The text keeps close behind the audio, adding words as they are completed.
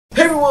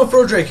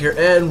Hello, Ddraig here,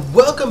 and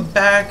welcome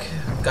back.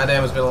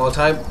 Goddamn, it's been a long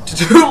time to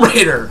Tomb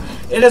Raider.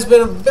 It has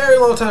been a very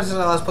long time since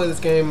I last played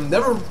this game.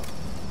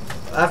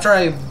 After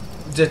I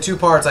did 2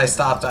 parts, I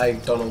stopped. I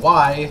don't know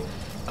why,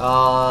 but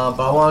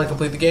I want to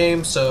complete the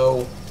game,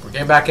 so we're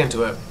getting back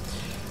into it.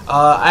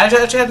 I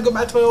actually had to go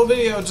back to my old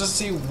video just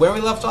to see where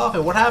we left off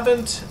and what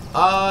happened.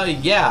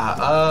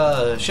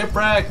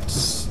 Shipwrecked.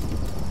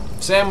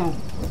 Sam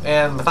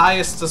and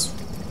Matthias just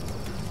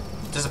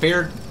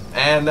disappeared.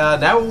 And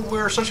now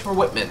we're searching for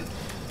Whitman.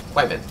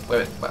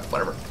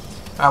 Whatever.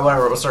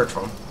 Whatever, we'll search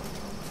for him.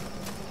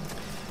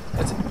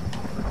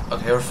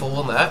 Okay, we're full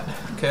on that.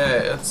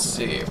 Okay, let's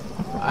see.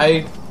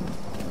 I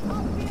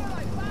don't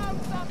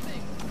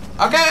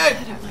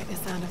like the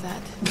sound of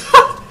that.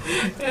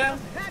 Yeah.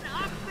 Head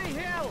up the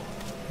hill.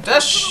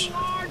 Dash. To the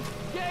large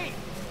gate.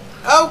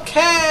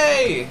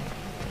 Okay.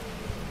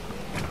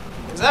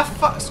 Is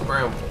that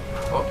scramble?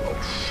 Oh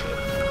shit.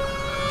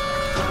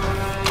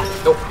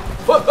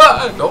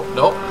 Nope.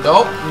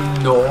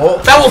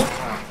 No. Beowulf!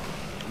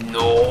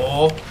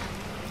 No.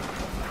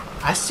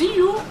 I see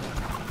you.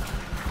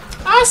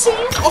 Oh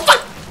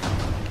fuck!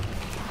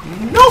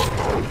 No.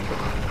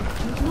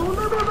 No.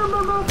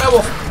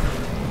 Beowulf.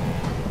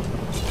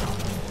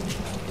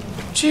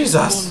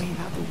 Jesus.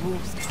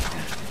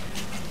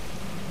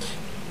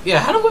 Yeah,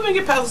 how do women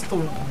get past the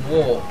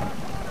wall?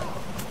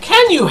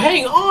 Can you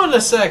hang on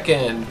a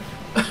second?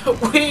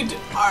 We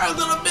are a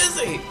little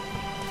busy.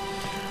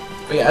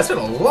 But yeah, it's been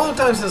a long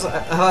time since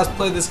I last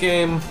played this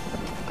game.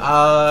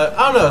 I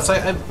don't know. It's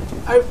like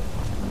I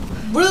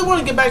really want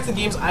to get back to the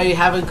games I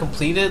haven't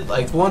completed,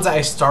 like the ones that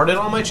I started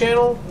on my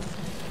channel.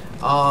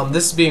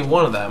 This being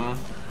one of them.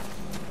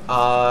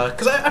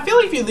 Because I feel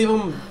like if you leave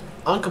them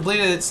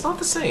uncompleted, it's not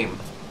the same.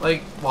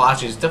 Like, well,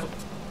 actually, it's definitely.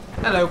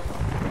 Hello.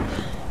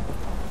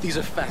 These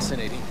are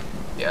fascinating.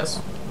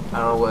 Yes. I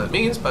don't know what it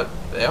means, but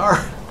they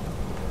are.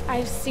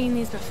 I've seen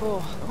these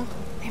before. Oh,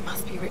 they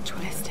must be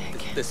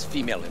ritualistic. This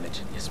female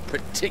image is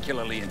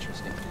particularly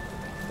interesting.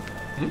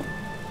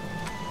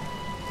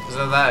 Is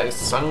that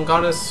sun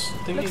goddess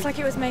thingy? Looks like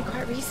it was made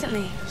quite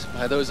recently. It's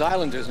by those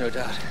islanders, no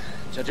doubt.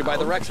 Judging by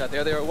the wrecks out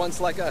there, they were once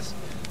like us.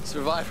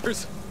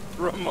 Survivors.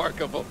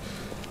 Remarkable.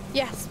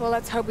 Yes, well,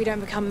 let's hope we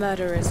don't become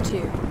murderers,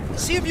 too.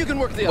 See if you can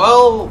work the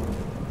Well,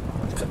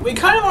 we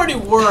kind of already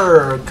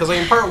were, because like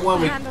in part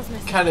 1 we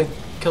kind of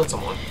killed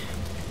someone.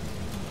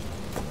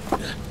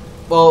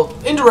 Well,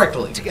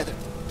 indirectly. Together.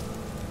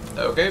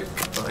 Okay.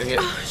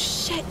 Oh,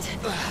 shit.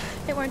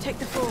 It won't take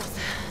the force.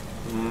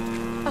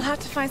 I'll have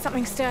to find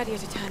something sturdier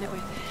to turn it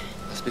with.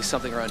 Must be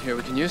something around here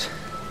we can use.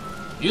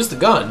 Use the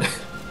gun.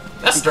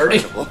 That's sturdy.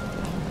 Incredible.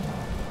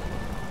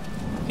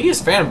 He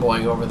is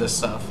fanboying over this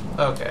stuff.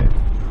 Okay.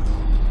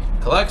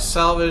 Collect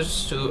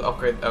salvage to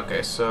upgrade.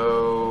 Okay,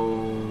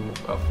 so.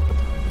 Oh.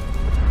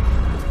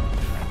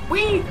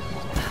 Whee!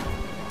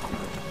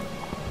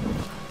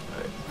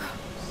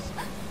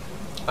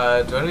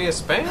 Do I need a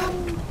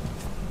spam?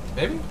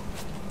 Maybe?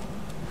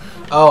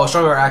 Oh,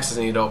 stronger axes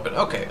need to open.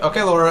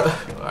 Okay, Laura.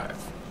 Alright.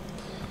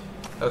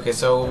 Okay,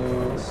 so.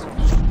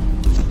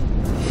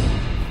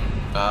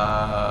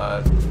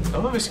 Don't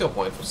have any skill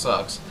points, which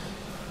sucks.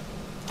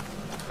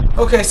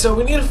 Okay, so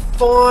we need to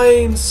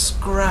find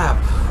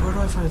scrap. Where do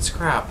I find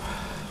scrap?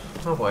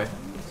 Oh boy.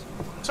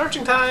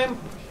 Searching time!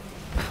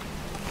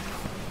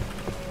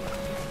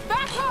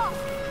 Back off!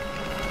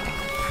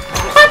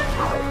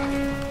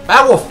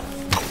 Bad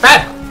wolf!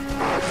 Bad!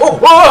 Whoa,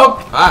 whoa!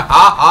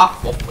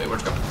 Oh, wait,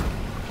 where'd it go?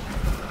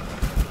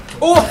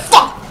 Oh,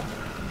 fuck!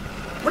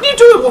 What are you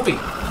doing, Wolfie?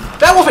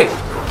 Bad Wolfie!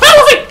 Bad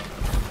Wolfie!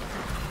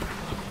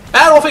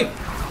 Bad Wolfie!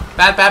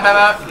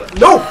 Bad.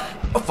 No!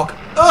 Oh, fuck.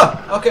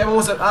 Okay, I'm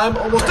almost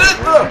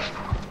dead.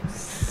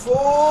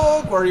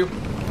 Fuck, where are you?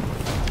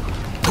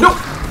 No!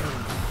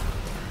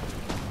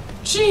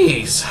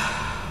 Jeez.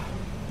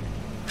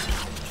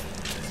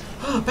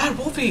 Oh, bad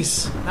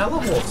Wolfies. I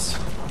love wolves.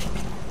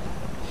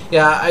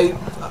 Yeah, I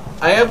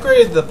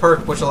upgraded the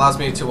perk which allows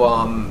me to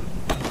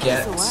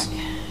get Just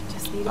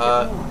need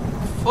a bit more.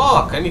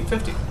 fuck, I need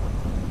 50.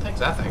 Thanks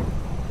that thing.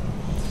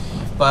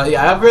 But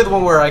yeah, I upgraded the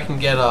one where I can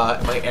get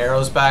my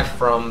arrows back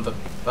from the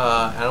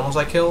animals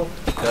I kill,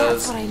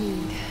 because That's what I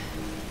need.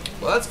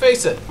 well, let's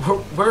face it,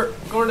 we're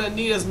going to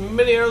need as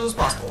many arrows as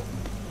possible.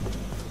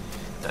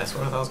 That's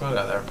what I thought I was going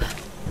to go there.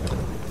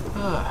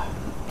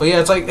 But yeah,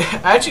 it's like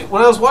actually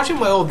when I was watching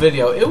my old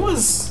video, it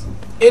was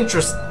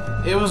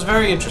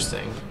very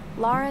interesting.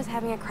 Laura's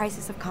having a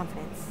crisis of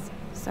confidence,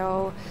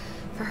 so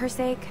for her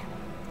sake,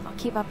 I'll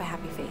keep up a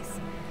happy face.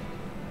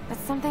 But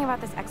something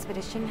about this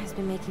expedition has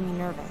been making me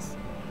nervous.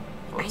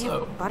 I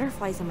have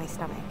butterflies in my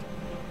stomach.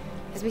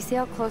 As we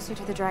sail closer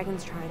to the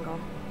Dragon's Triangle,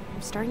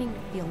 I'm starting to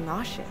feel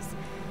nauseous.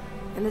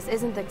 And this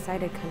isn't the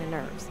excited kind of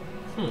nerves.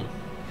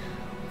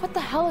 What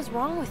the hell is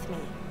wrong with me?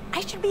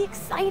 I should be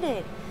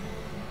excited.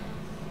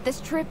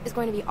 This trip is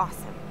going to be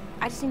awesome.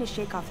 I just need to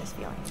shake off this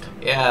feeling.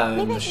 Yeah,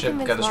 Maybe and the ship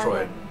got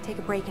destroyed. Take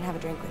a break and have a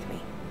drink with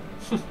me.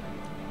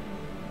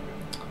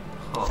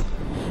 Huh.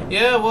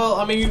 Yeah, well,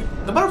 I mean,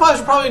 the butterflies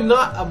are probably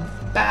not a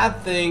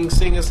bad thing,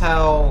 seeing as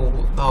how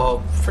the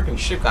freaking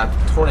ship got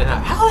torn in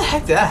half. How the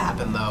heck did that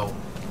happen, though?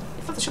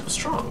 I thought the ship was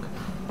strong.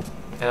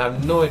 And I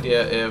have no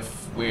idea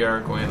if we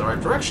are going in the right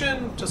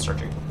direction. Just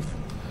searching.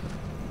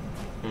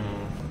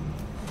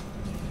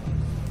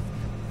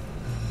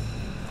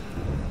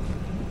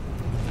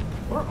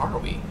 Where are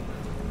we?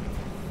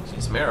 I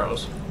see some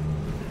arrows.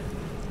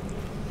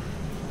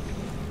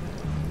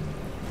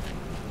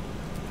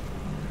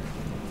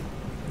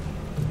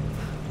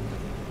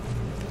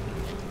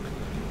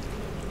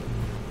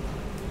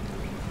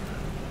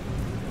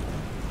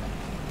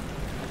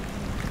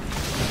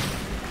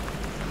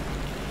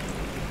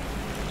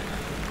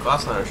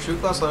 Glass liners. Shoot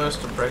glass liners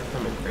to break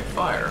them and create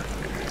fire.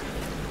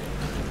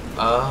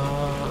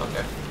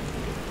 Okay.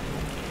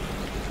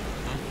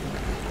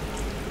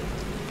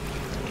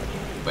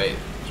 Wait,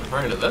 it's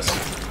referring to this?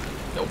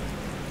 Nope.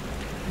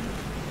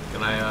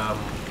 Can I,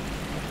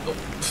 Nope.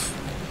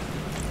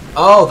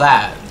 Oh,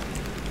 that.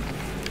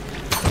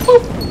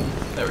 Boop.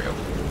 There we go.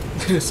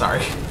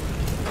 Sorry.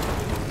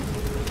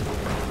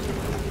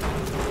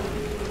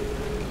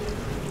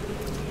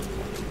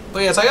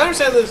 But yes, I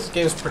understand this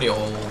game's pretty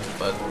old,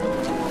 but...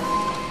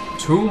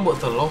 Tomb of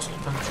the Lost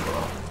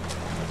Adventurer.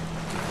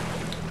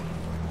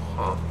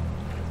 Huh.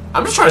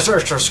 I'm just trying to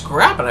search for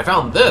scrap and I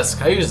found this.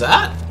 Can I use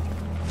that?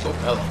 Oh,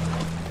 hello.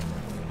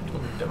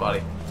 Oh, dead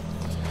body.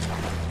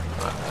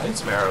 I need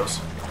some arrows.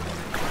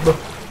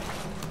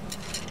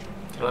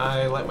 Can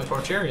I light my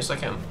torch here? Yes, I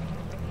can.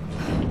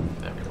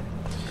 There we go.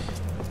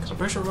 Because I'm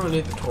pretty sure we're going to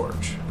need the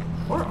torch.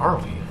 Where are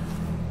we?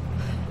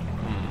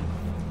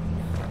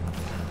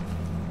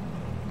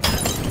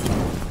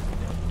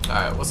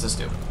 Alright, what's this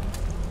do?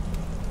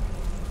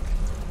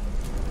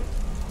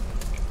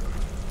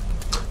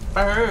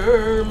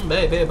 Burn,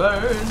 baby,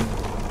 burn.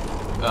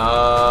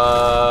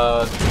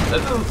 That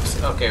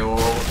doesn't. Okay, well.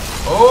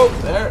 Oh,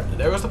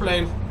 there was the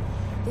plane.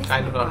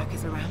 Kind of not.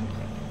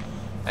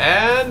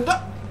 And.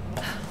 I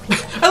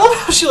love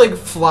how she, like,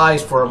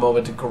 flies for a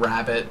moment to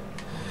grab it.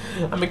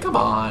 I mean, come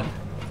on.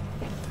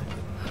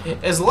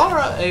 Is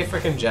Lara a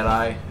freaking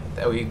Jedi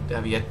that we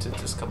have yet to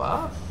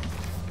discover?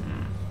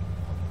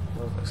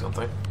 Looks like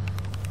something.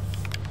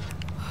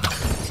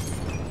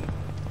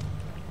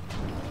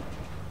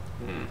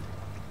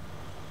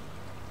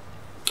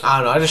 I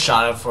don't know, I just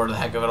shot it for the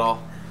heck of it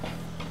all.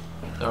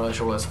 Not really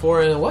sure what it's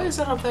for. And what is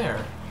that up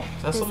there?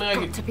 Is that something I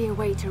could... to be a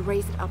way to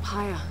raise it up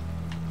higher.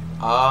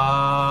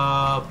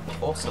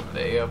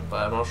 Possibly,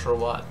 but I'm not sure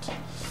what.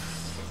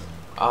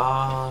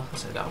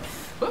 Let's head down.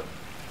 Whoop.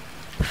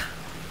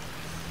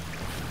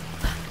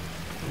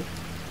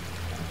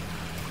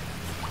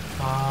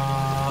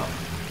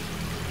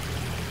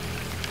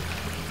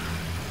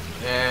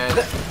 And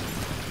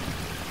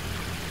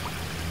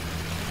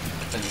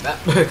that,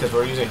 because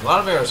we're using a lot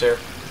of arrows here.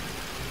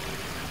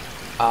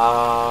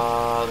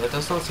 That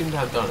does not seem to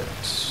have done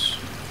it.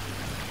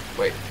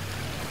 Wait.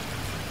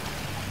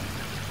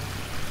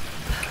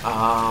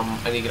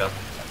 I need to get up.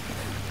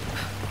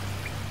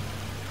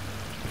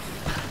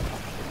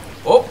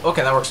 Oh,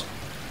 okay, that works.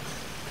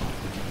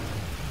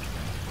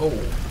 Oh,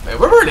 man,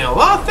 we're learning a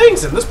lot of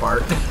things in this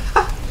part.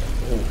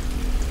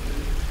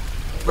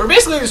 We're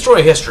basically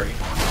destroying history.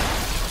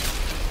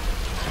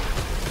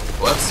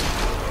 Whoops.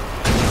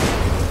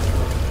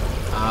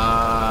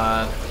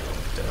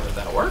 Did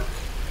that work?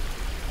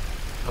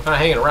 I'm kind of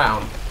hanging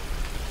around.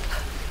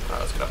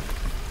 Alright, let's get up.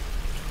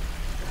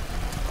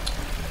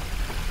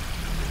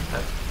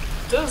 That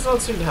does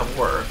not seem to have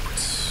worked.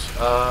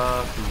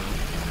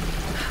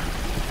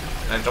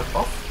 Can I jump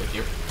off with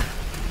you?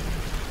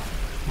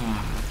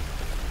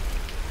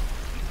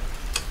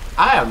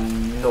 I have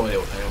no idea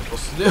what I'm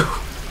supposed to do.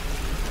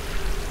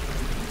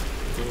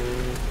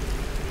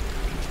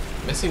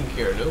 Missing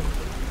gear, nope.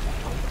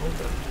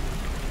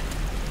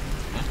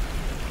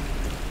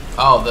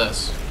 Oh,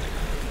 this.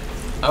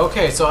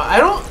 Okay, so I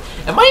don't...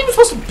 Am I even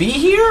supposed to be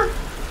here?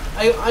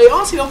 I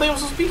honestly don't think I'm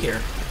supposed to be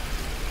here.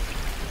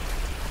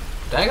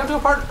 Did I go to a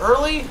part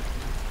early?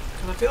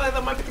 Because I feel like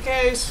that might be the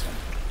case.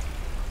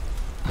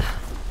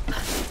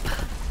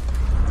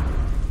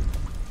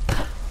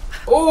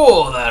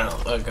 Oh,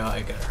 that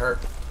guy got hurt.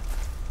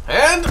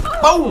 And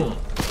boom!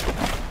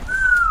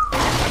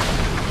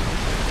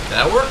 Did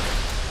that work?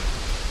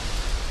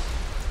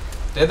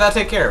 Did that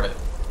take care of it?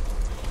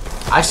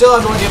 I still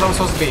have no idea if I'm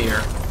supposed to be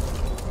here.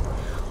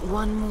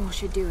 One more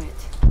should do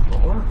it.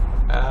 More?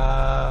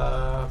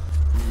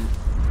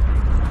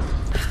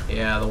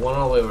 Yeah, the one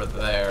all the way over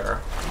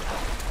there.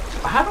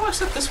 How do I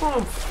set this one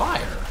on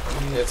fire? I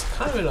mean, it's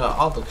kind of in an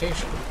odd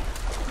location.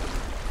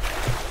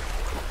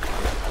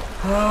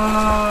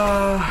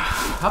 Alright,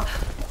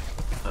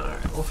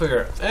 we'll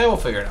figure it. We'll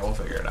figure it out. We'll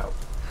figure it out.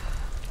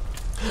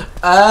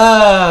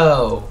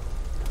 Oh,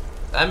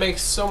 that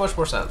makes so much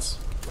more sense.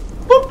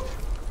 Boop.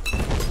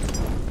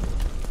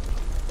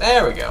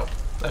 There we go.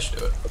 That should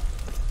do it.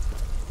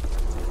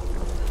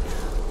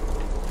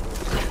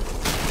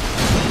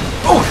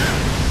 Oh,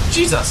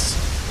 Jesus!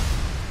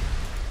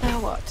 Now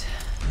what?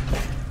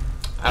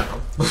 I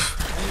don't know.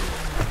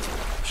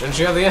 Shouldn't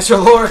you have the answer,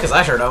 Laura? Because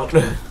I sure don't.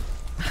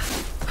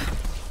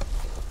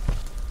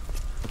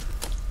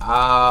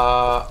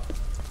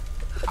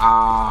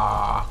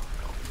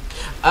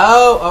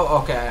 Oh,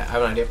 okay. I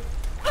have an idea.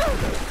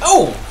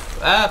 Oh!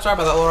 Sorry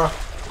about that, Laura.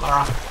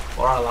 Laura.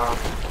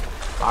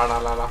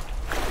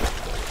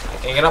 I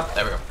can't get up.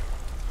 There we go.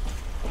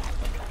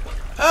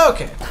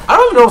 Okay. I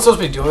don't even know if I'm supposed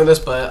to be doing this,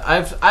 but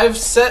I've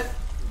set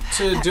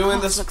to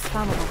doing this. Looks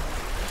flammable.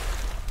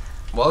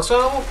 Well, it's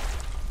flammable?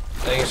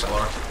 I think it's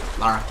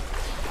Laura.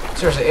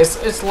 Seriously,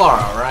 it's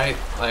Laura, right?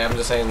 Like, I'm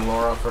just saying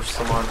Laura for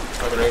some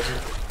other reason.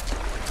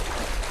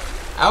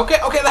 Okay,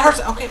 that hurts.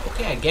 Okay,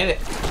 I get it.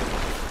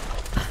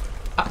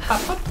 Up.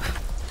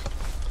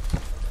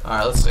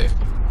 Alright, let's see.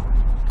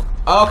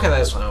 Okay,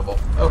 that is flammable.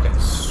 Okay,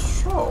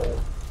 so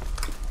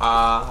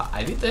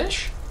I need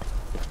this.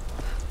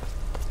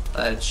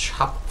 Let's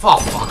chop. Oh,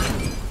 fuck.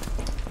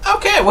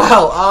 Okay,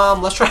 well,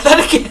 let's try that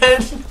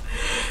again.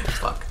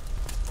 Fuck.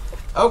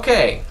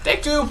 Okay,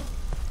 take 2.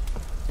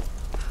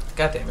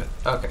 God damn it.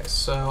 Okay,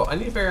 so I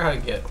need to figure out how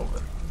to get over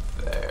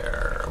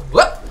there.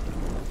 What?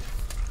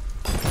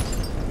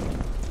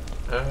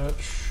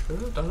 Should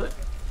have done it.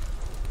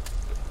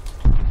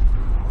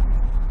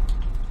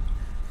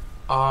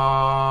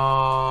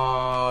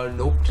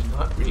 Nope, did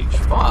not reach.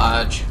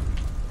 Fudge.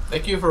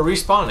 Thank you for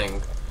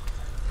respawning.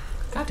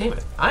 God damn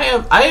it. I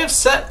have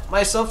set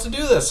myself to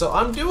do this, so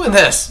I'm doing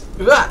this.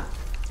 Ugh.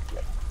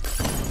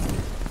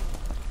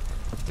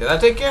 Did I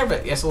take care of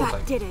it? Yes, it looks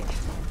like. Did it.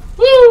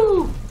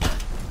 Woo!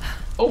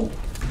 Oh,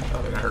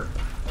 that got hurt.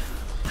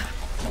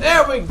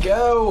 There we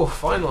go.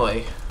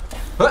 Finally.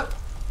 Huh.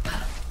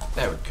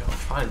 There we go.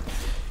 Fine.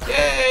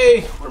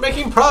 Yay! We're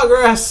making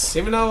progress,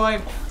 even though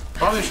I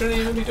probably shouldn't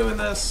even be doing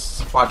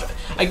this. Watch it.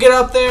 I get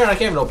up there and I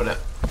can't even open it.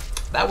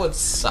 That would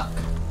suck.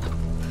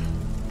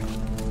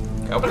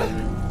 Can I open it?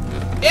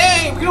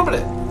 Yay! We can open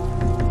it.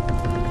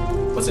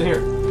 What's in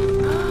here?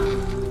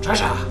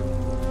 Treasure.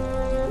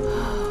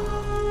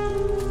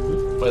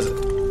 What is it?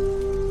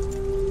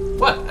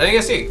 What? I didn't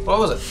get to see. What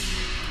was it?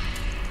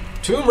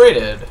 Tomb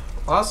raided.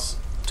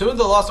 Tomb of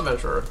the Lost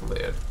Adventurer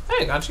completed.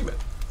 Hey, got an achievement.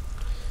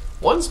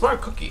 1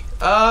 smart cookie.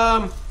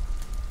 Oh,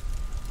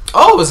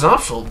 it was an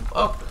optional.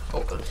 Oh,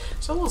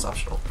 so it was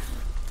optional.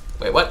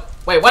 Wait, what?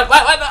 Wait, what?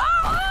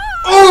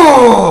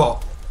 Oh!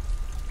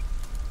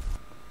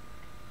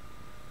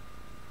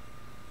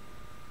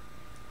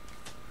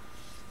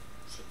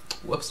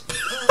 Whoops.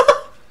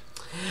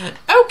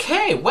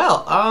 Okay,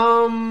 well,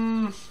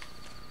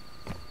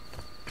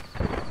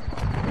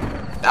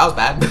 that was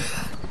bad.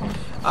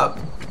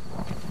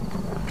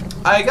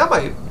 I got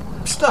my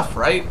stuff,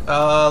 right?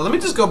 Let me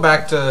just go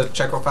back to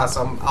check real fast.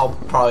 I'll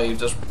probably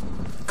just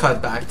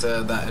cut back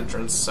to that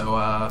entrance, so,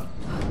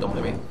 don't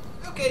blame me.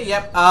 Okay,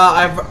 yep,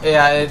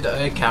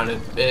 it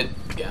counted.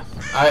 Yeah.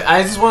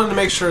 I just wanted to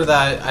make sure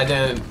that I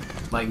didn't,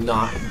 like,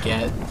 not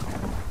get...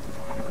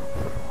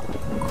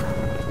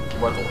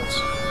 What wolves?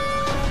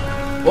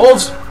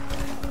 Wolves!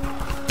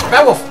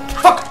 Bad wolf!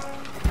 Fuck!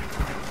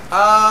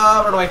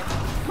 Run away.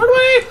 Run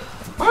away!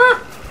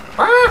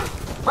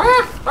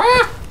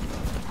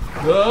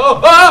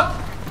 No!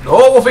 No,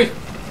 Wolfie!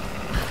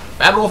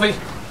 Bad Wolfie!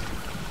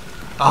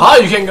 Aha,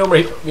 you can't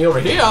get me over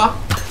here!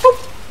 Boop.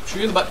 Shoot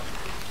you in the butt.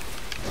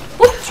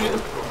 Boop. Shoot you in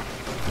the...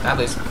 Bad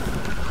please.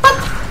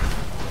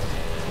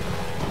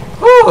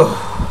 Whew.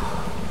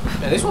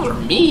 Man, these ones are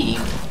mean.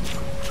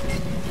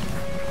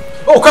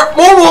 Oh crap!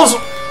 More wolves!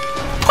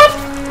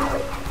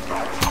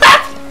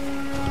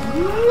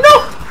 No!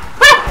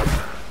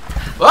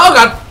 Oh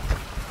god!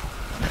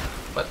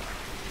 What?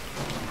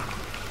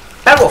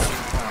 Bad wolf!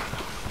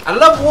 I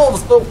love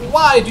wolves, but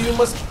why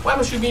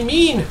must you be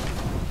mean?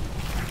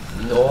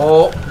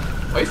 No.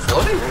 Are you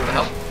floating? What the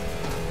hell?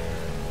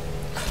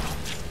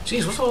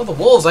 Jeez, what's wrong with the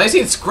wolves? I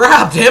see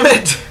scrap, damn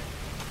it!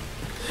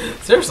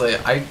 Seriously,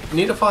 I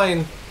need to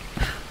find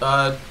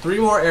 3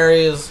 more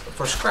areas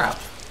for scrap.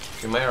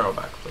 Give me my arrow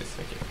back, please.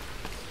 Thank you.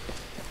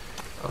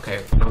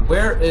 Okay, now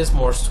where is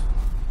more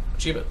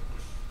achievement?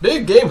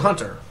 Big game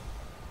hunter.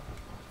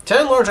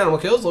 10 large animal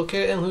kills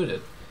located and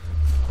looted.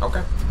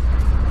 Okay.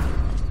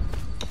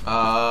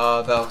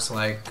 That looks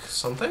like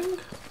something.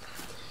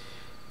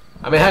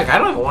 I mean, heck, I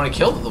don't even want to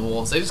kill the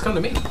wolves. They just come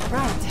to me.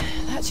 Right,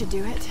 that should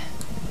do it.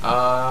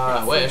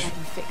 I wish. I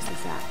can fix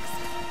this axe.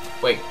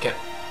 Wait, get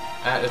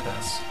at it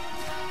best.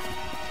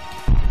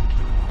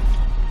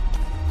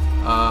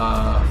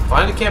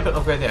 Find a camp and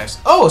upgrade the axe.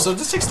 Oh, so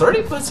this takes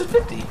 30, but it's at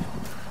 50.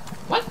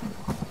 What?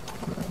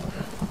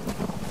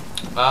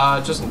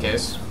 Just in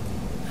case.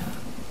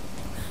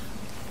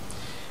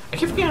 I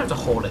keep forgetting I have to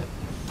hold it.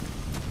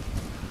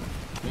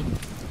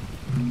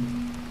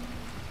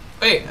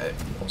 Wait,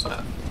 what was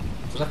that?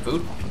 Was that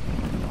food?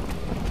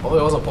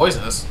 Hopefully it wasn't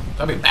poisonous.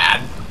 That'd be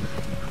bad.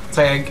 It's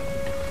like,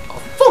 oh,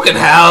 fucking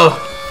hell!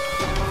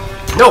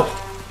 No!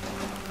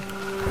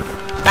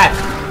 Bad!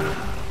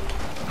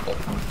 Oh,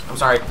 I'm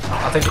sorry.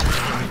 I'll take it.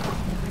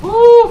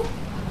 Woo!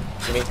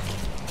 Gimme.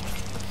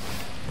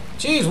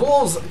 Jeez,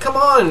 wolves, come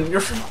on! You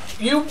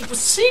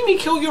see me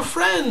kill your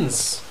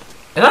friends!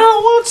 And I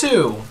don't want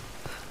to!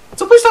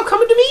 So please stop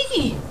coming to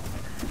me!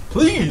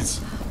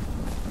 Please!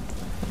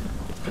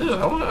 I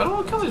don't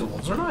want to kill these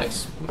wolves. They're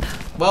nice.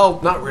 Well,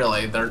 not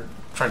really. They're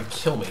trying to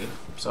kill me,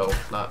 so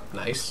not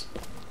nice.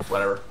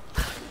 Whatever.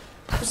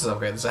 This is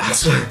upgrade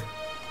disaster.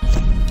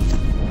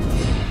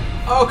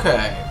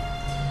 Okay.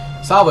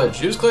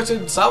 Salvage. Use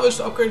collected salvage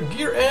to upgrade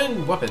gear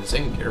and weapons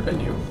in gear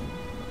menu. Ooh,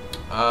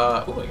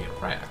 I get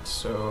a rack.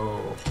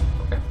 So,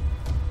 okay.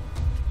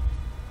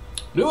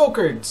 New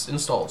upgrades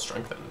installed.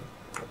 Strengthen.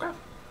 Okay.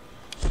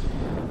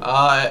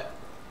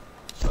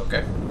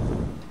 Okay.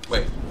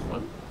 Wait.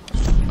 What?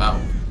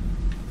 Wow.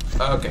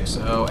 Okay,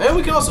 so, and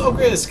we can also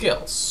upgrade the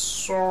skills.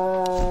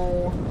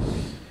 So,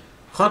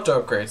 hunt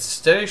upgrades: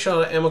 steady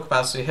shot, ammo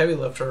capacity, heavy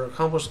lifter,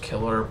 accomplished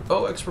killer,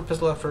 bow expert,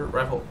 pistol lifter,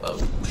 rifle,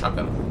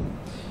 shotgun.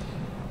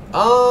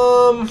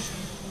 I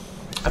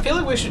feel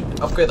like we should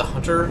upgrade the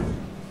hunter.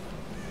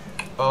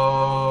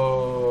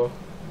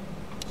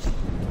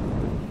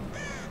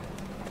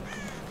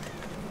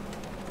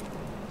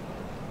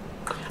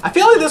 I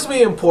feel like this will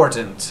be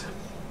important.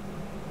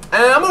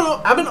 And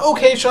I'm an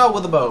okay shot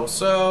with a bow,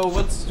 so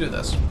let's do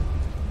this.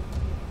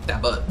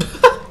 That butt.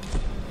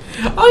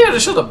 Oh yeah,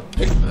 just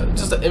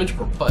just an image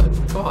per butt.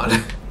 Come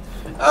on.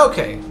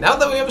 Okay, now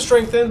that we have it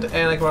strengthened,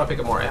 and I can want to pick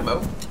up more ammo.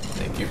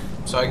 Thank you.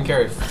 So I can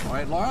carry. All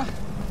right, Laura.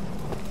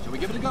 Shall we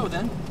give it a go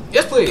then?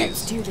 Yes, please.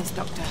 Let's do this,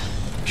 Doctor.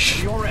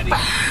 You're ready.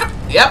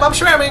 Yep, I'm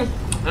spamming.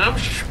 I'm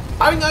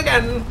spamming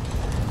again.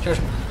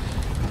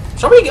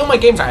 So many of my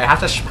games I have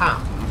to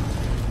spam.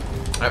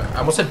 I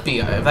almost said B.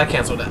 If that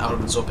canceled it, I would have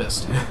been so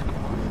pissed.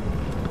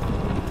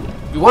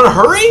 You want to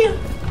hurry?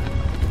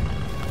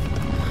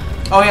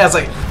 Oh yeah, it's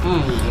like,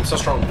 I'm so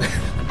strong.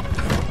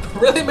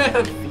 Really,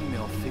 man?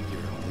 Female figure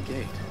on the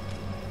gate.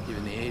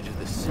 Given the age of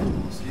the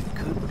symbols, it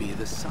could be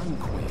the Sun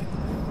Queen.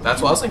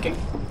 That's what I was thinking.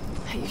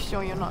 Are you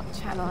sure you're not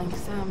channeling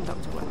Sam,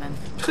 Dr. Whitman?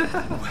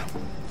 Well,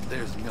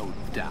 there's no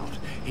doubt.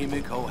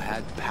 Himiko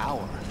had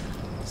power.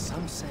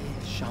 Some say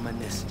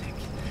shamanistic.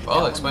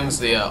 Well, it explains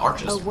the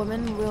arches. A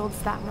woman wields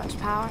that much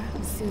power,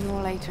 and sooner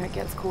or later it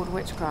gets called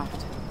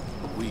witchcraft.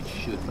 We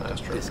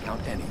shouldn't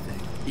discount anything,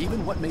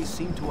 even what may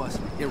seem to us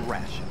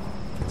irrational.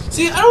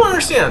 See, I don't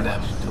understand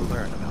that. To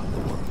learn about the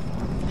world.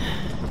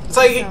 It's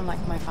like, You sound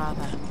like my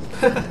father.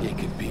 It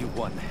could be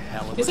one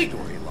hell of a he's like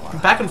story, Laura.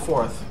 back and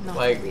forth. Not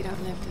Like, that we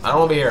don't live to I don't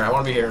want to be here. I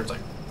want to be here. It's like,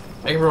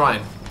 make up your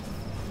mind.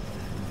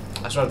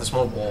 I started to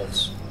smoke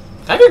wolves.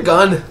 Can I have your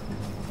gun?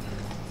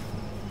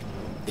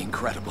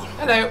 Incredible.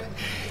 Hello.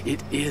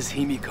 It is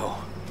Himiko.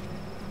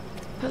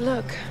 But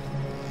look,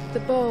 the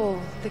bowl,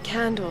 the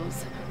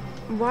candles.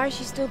 Why is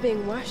she still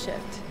being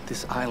worshipped?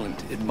 This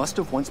island, it must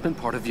have once been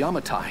part of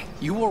Yamatai.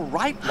 You were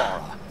right,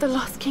 Laura. The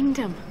Lost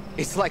Kingdom.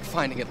 It's like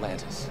finding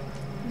Atlantis.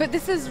 But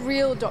this is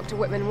real, Dr.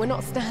 Whitman. We're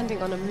not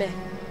standing on a myth.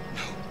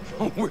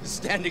 We're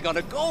standing on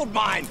a gold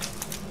mine.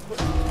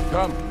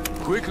 Come,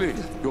 quickly.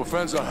 Your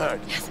friends are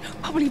hurt. Yes,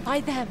 probably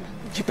by them.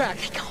 Get back.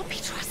 They can't be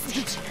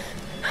trusted.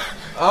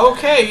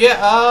 Okay,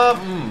 yeah,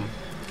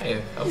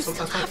 Hey, You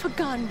still have a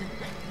gun.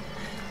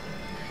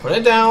 put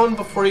it down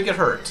before you get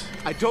hurt.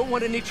 I don't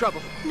want any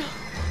trouble. No.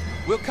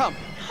 We'll come.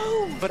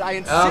 No. But I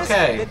insist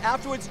Okay. that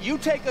afterwards you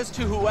take us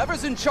to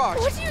whoever's in charge.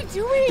 What are you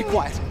doing? Be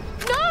quiet.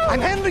 No. I'm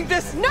handling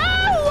this. No.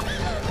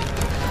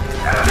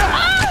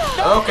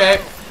 Ah! Okay.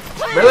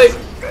 Please. Really?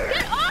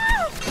 Get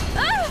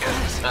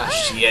off! Ah,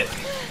 shit.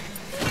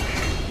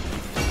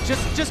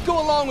 Just go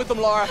along with them,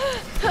 Laura.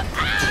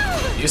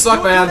 You suck,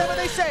 Do man. whatever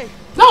they say.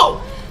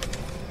 No!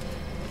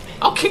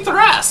 I'll kick their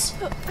ass!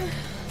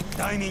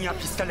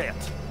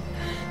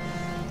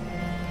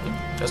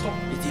 Pistol?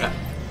 Yeah.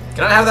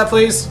 Can I have that,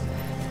 please?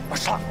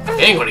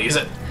 He ain't gonna use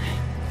it.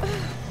 You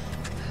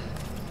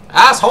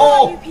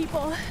Asshole!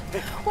 people.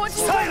 What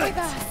do you want with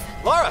us?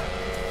 Laura!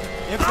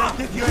 If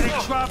they give you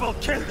any trouble,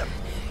 kill them.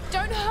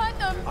 Don't hurt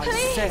them, I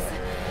please. said,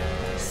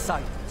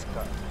 silence,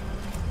 girl.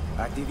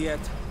 Ответ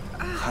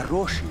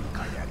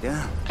хорошенькая,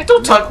 да? Hey,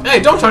 don't touch. Hey,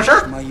 don't touch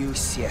her. Мою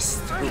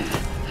сестру.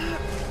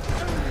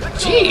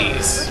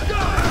 Jeez.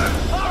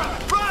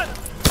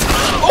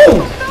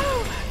 Oh!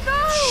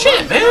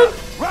 Shit, man.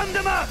 Run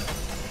them up!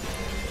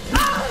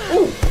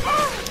 Ooh.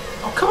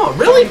 Oh, come on,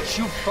 really? Don't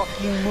you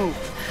fucking move.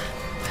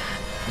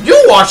 You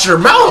watch your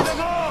mouth!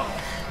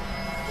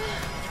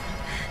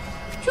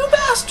 You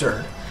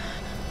bastard!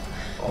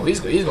 Oh, he's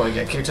going to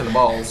get kicked in the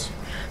balls.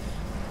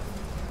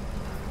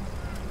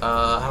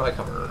 How do I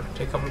cover?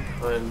 Take cover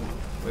behind.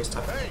 Waste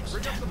time.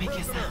 Make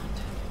a sound.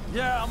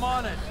 Yeah, I'm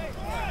on it.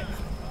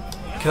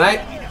 Can I?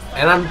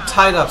 And I'm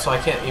tied up, so I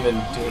can't even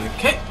do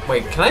it.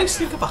 Wait, can I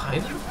sneak up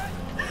behind him?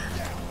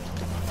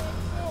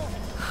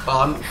 Well,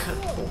 I'm.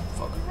 Oh,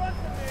 fuck.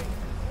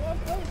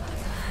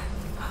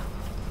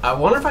 I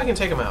wonder if I can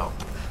take him out.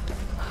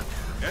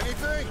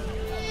 Anything?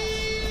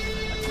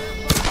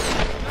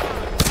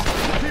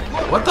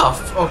 What the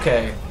f?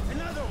 Okay.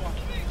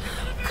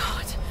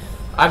 God.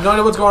 I have no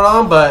idea what's going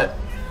on, but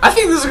I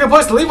think this is a good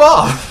place to leave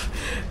off.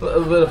 A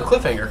little bit of a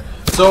cliffhanger.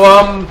 So,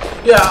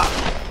 yeah.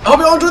 I hope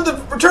you all enjoyed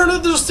the return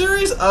of this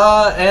series,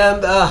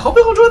 and hope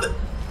you all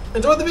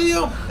enjoyed the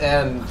video,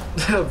 and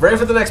ready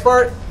for the next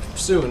part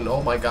soon.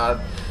 Oh my god.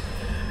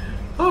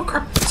 Oh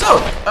crap. So,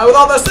 with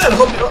all that said,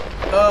 hope you.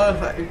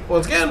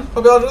 once again,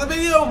 hope you all enjoyed the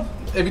video.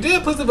 If you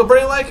did, please leave a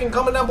brand like and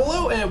comment down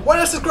below, and why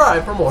not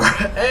subscribe for more.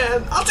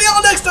 And I'll see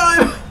y'all next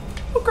time!